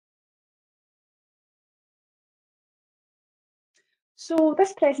So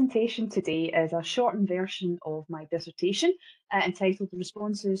this presentation today is a shortened version of my dissertation entitled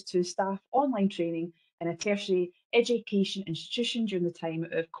Responses to Staff Online Training in a Tertiary Education Institution during the time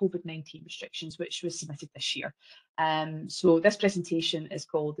of COVID-19 restrictions, which was submitted this year. So this presentation is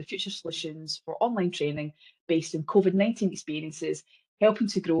called The Future Solutions for Online Training based on COVID-19 experiences, helping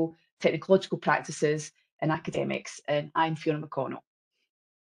to grow technological practices in academics. And I'm Fiona McConnell.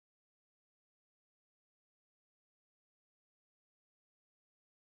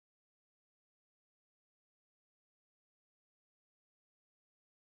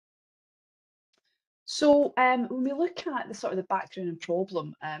 When we look at the sort of the background and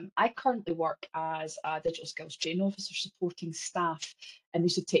problem, I currently work as a digital skills training officer supporting staff in the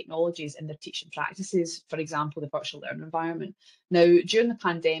use of technologies in their teaching practices, for example, the virtual learning environment. Now, during the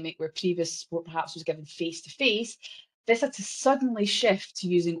pandemic, where previous support perhaps was given face to face, this had to suddenly shift to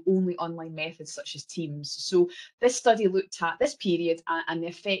using only online methods such as Teams. So this study looked at this period and the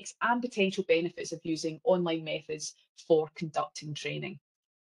effects and potential benefits of using online methods for conducting training.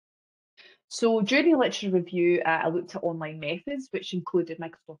 So during the literature review, I looked at online methods, which included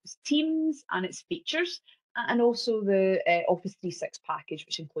Microsoft Office Teams and its features, and also the Office 365 package,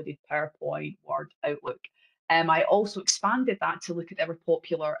 which included PowerPoint, Word, Outlook. I also expanded that to look at other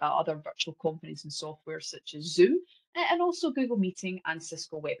popular other virtual conferencing software such as Zoom, and also Google Meeting and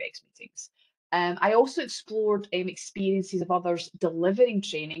Cisco WebEx meetings. I also explored experiences of others delivering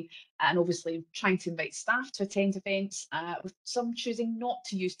training and obviously trying to invite staff to attend events, with some choosing not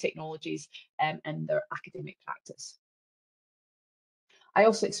to use technologies in their academic practice. I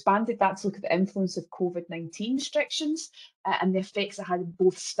also expanded that to look at the influence of COVID-19 restrictions and the effects it had on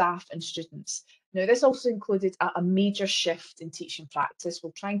both staff and students. Now, this also included a major shift in teaching practice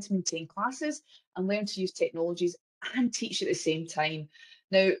while trying to maintain classes and learn to use technologies and teach at the same time.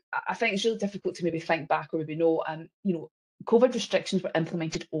 Now, I think it's really difficult to maybe think back or maybe know, COVID restrictions were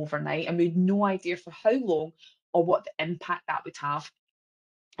implemented overnight and we had no idea for how long or what the impact that would have,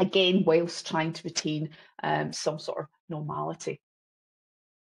 again, whilst trying to retain some sort of normality.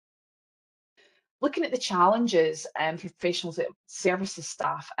 Looking at the challenges for professional services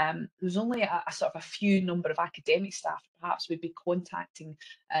staff, there's only a sort of a few number of academic staff perhaps would be contacting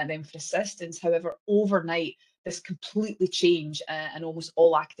them for assistance. However, overnight, this completely changed and almost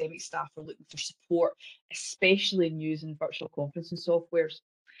all academic staff were looking for support, especially in using virtual conferencing softwares.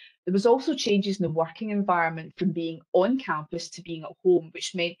 There was also changes in the working environment from being on campus to being at home,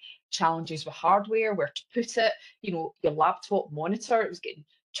 which meant challenges with hardware, where to put it, your laptop monitor, it was getting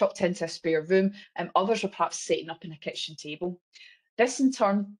chucked into a spare room, and others were perhaps setting up in a kitchen table. This in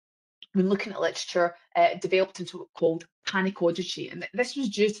turn, when looking at literature, developed into what called panic-auditory, and this was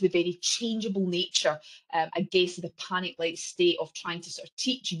due to the very changeable nature, I guess, of the panic-like state of trying to sort of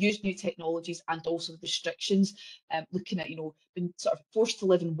teach, use new technologies, and also the restrictions, looking at, being sort of forced to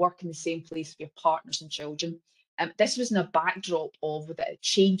live and work in the same place with your partners and children. This was in a backdrop of the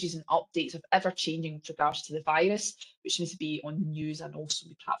changes and updates of ever changing with regards to the virus, which needs to be on the news and also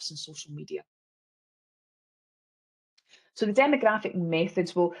perhaps on social media. So the demographic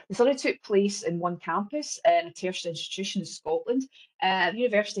methods, well, the study took place in one campus in a tertiary institution in Scotland. The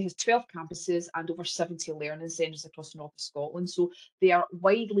university has 12 campuses and over 70 learning centres across the north of Scotland. So they are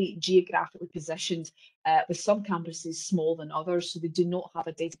widely geographically positioned, with some campuses smaller than others. So they do not have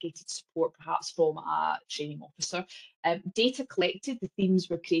a dedicated support, perhaps from a training officer. Data collected, the themes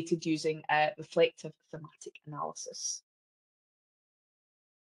were created using reflective thematic analysis.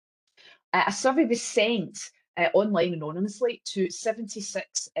 A survey was sent online anonymously to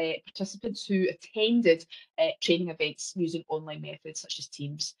 76 participants who attended training events using online methods such as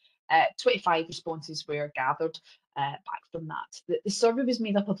Teams. 25 responses were gathered back from that. The survey was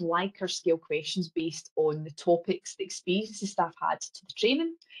made up of Likert scale questions based on the topics, the experiences staff had to the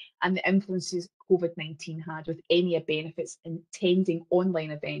training, and the influences COVID-19 had with any benefits in attending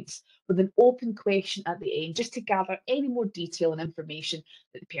online events, with an open question at the end just to gather any more detail and information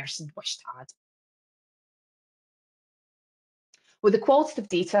that the person wished to add. With the qualitative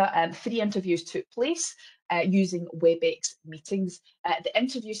data, 3 interviews took place using WebEx meetings. The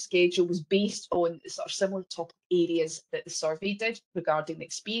interview schedule was based on sort of similar topic areas that the survey did regarding the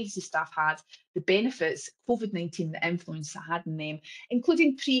experiences staff had, the benefits COVID-19, the influence it had on them,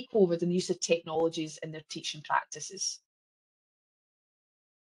 including pre-COVID and the use of technologies in their teaching practices.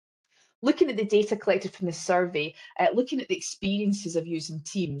 Looking at the data collected from the survey, looking at the experiences of using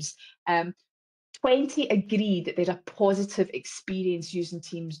Teams, 20 agreed that they had a positive experience using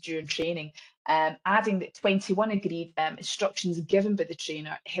Teams during training, adding that 21 agreed instructions given by the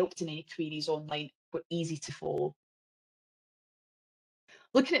trainer helped in any queries online were easy to follow.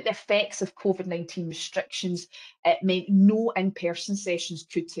 Looking at the effects of COVID-19 restrictions, it meant no in-person sessions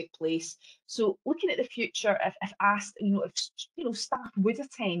could take place. So looking at the future, if asked, if staff would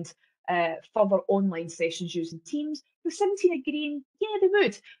attend further online sessions using Teams, the 17 agreeing, yeah, they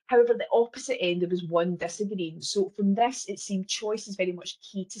would. However, the opposite end, there was one disagreeing. So from this, it seemed choice is very much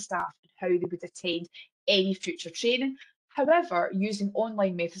key to staff and how they would attend any future training. However, using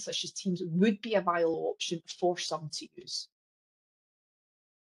online methods such as Teams would be a viable option for some to use.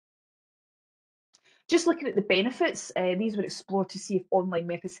 Just looking at the benefits, these were explored to see if online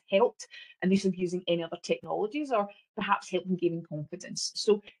methods helped and these of using any other technologies or perhaps help in gaining confidence.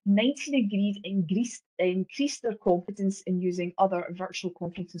 So 19 agreed increased their confidence in using other virtual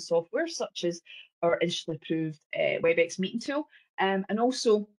conferencing software such as our initially approved WebEx meeting tool. And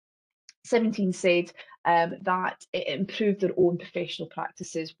also 17 said that it improved their own professional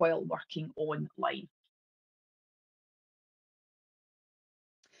practices while working online.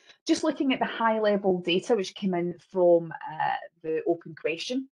 Just looking at the high level data which came in from the open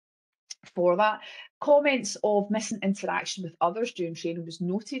question for that, comments of missing interaction with others during training was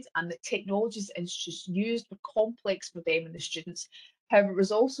noted and that technologies the institutes used were complex for them and the students. However, it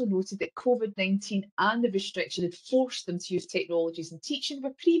was also noted that COVID-19 and the restriction had forced them to use technologies in teaching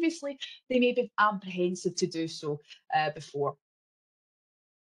where previously they may have been apprehensive to do so before.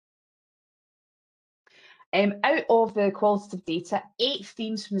 Out of the qualitative data, 8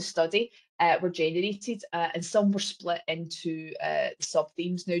 themes from the study were generated and some were split into the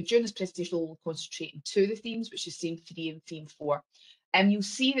sub-themes. Now, during this presentation, we'll concentrate on 2 of the themes, which is theme 3 and theme 4. You'll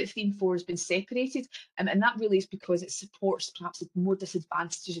see that theme 4 has been separated, and that really is because it supports perhaps the more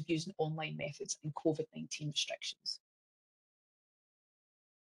disadvantages of using online methods and COVID-19 restrictions.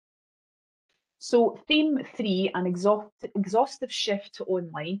 So theme 3, an exhaustive shift to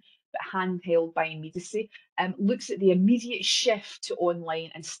online, but handheld by immediacy, looks at the immediate shift to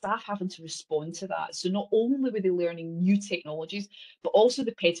online and staff having to respond to that. So not only were they learning new technologies, but also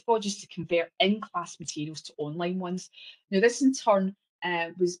the pedagogies to convert in-class materials to online ones. Now this in turn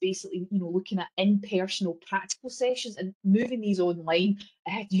was basically, looking at in-person or practical sessions and moving these online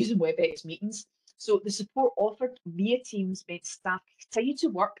using WebEx meetings. So the support offered via Teams meant staff continue to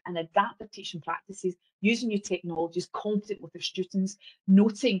work and adapt their teaching practices using new technologies, confident with their students,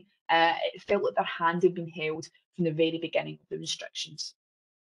 noting it felt like their hand had been held from the very beginning of the restrictions.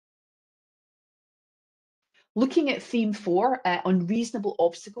 Looking at theme 4, unreasonable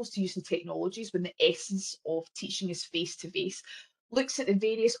obstacles to using technologies when the essence of teaching is face-to-face, looks at the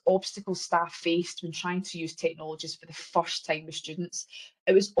various obstacles staff faced when trying to use technologies for the first time with students.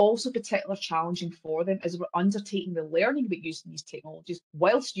 It was also particularly challenging for them as they were undertaking the learning about using these technologies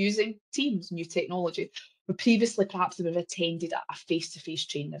whilst using Teams, new technology, where previously perhaps they would have attended a face-to-face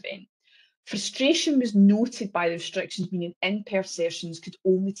training event. Frustration was noted by the restrictions, meaning in-person sessions could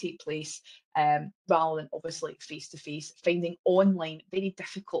only take place rather than obviously face-to-face, finding online very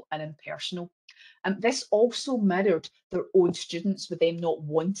difficult and impersonal. And this also mirrored their own students, with them not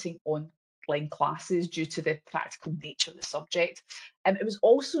wanting online classes due to the practical nature of the subject. It was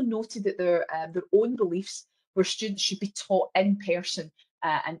also noted that their own beliefs where students should be taught in person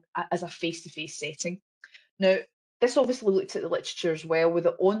and as a face-to-face setting. Now, this obviously looked at the literature as well, where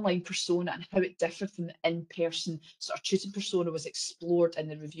the online persona and how it differed from the in-person sort of tutor persona was explored in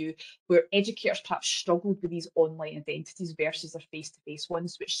the review, where educators perhaps struggled with these online identities versus their face-to-face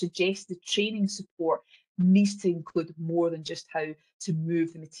ones, which suggests the training support needs to include more than just how to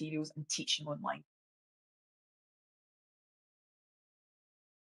move the materials and teaching online.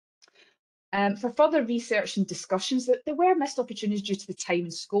 For further research and discussions, there were missed opportunities due to the time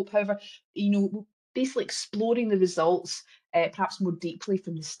and scope. However, basically exploring the results perhaps more deeply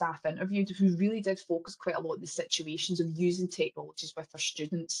from the staff interviewed, who really did focus quite a lot on the situations of using technologies with their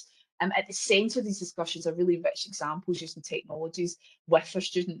students. At the centre of these discussions are really rich examples using technologies with their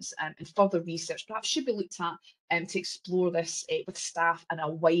students, and further research perhaps should be looked at to explore this with staff and a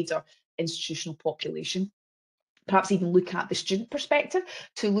wider institutional population. Perhaps even look at the student perspective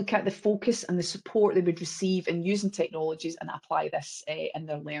to look at the focus and the support they would receive in using technologies and apply this in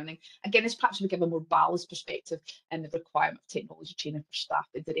their learning. Again, this perhaps would give a more balanced perspective and the requirement of technology training for staff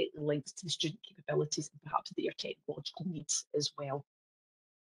that directly links to the student capabilities and perhaps their technological needs as well.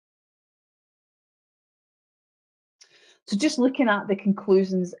 So just looking at the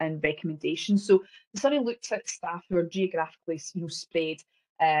conclusions and recommendations. So the study looked at staff who are geographically, spread,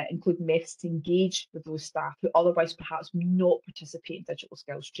 including methods to engage with those staff who otherwise perhaps would not participate in digital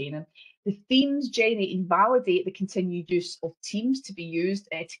skills training. The themes generate and validate the continued use of Teams to be used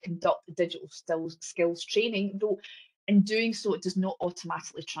to conduct the digital skills training, though In doing so, it does not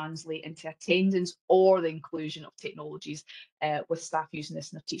automatically translate into attendance or the inclusion of technologies with staff using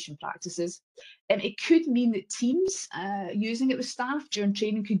this in their teaching practices. It could mean that teams using it with staff during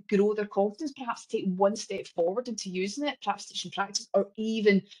training could grow their confidence, perhaps take one step forward into using it, perhaps teaching practice, or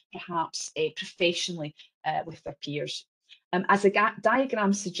even perhaps professionally with their peers. As the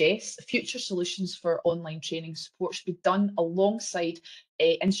diagram suggests, future solutions for online training support should be done alongside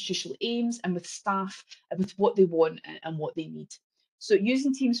institutional aims and with staff and with what they want and what they need. So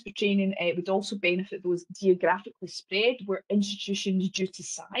using teams for training would also benefit those geographically spread where institutions due to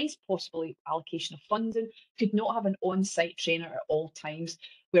size, possibly allocation of funding, could not have an on-site trainer at all times,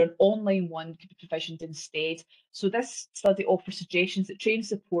 where an online one could be provisioned instead. So this study offers suggestions that train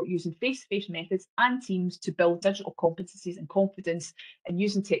support using face-to-face methods and teams to build digital competencies and confidence in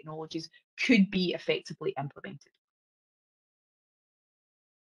using technologies could be effectively implemented.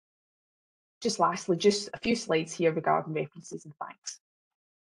 Just lastly, just a few slides here regarding references and thanks.